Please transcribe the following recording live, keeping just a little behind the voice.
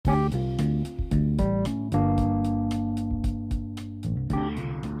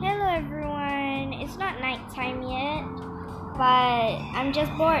I'm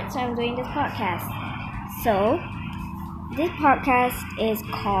just bored, so I'm doing this podcast. So, this podcast is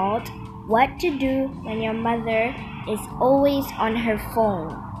called What to Do When Your Mother is Always on Her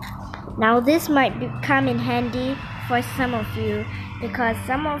Phone. Now, this might come in handy for some of you because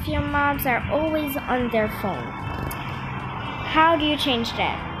some of your moms are always on their phone. How do you change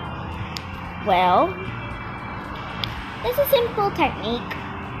that? Well, it's a simple technique.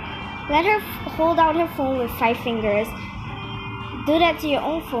 Let her hold out her phone with 5 fingers. Do that to your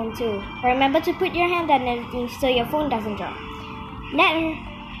own phone too. Remember to put your hand underneath so your phone doesn't drop.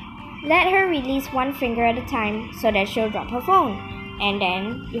 Let her release 1 finger at a time so that she'll drop her phone. And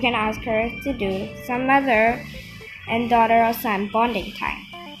then you can ask her to do some mother and daughter or son bonding time.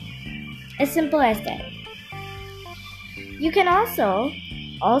 As simple as that. You can also,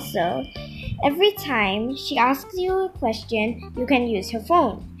 every time she asks you a question, you can use her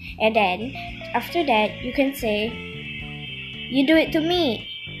phone. And then, after that, you can say, "You do it to me,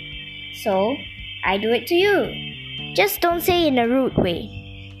 so I do it to you." Just don't say in a rude way.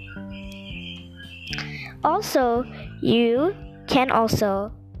 Also, you can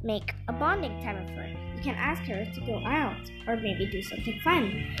also make a bonding time with her. You can ask her to go out or maybe do something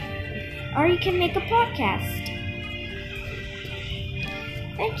fun. Or you can make a podcast.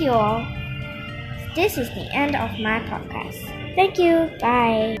 Thank you all. This is the end of my podcast. Thank you.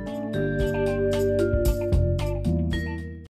 Bye.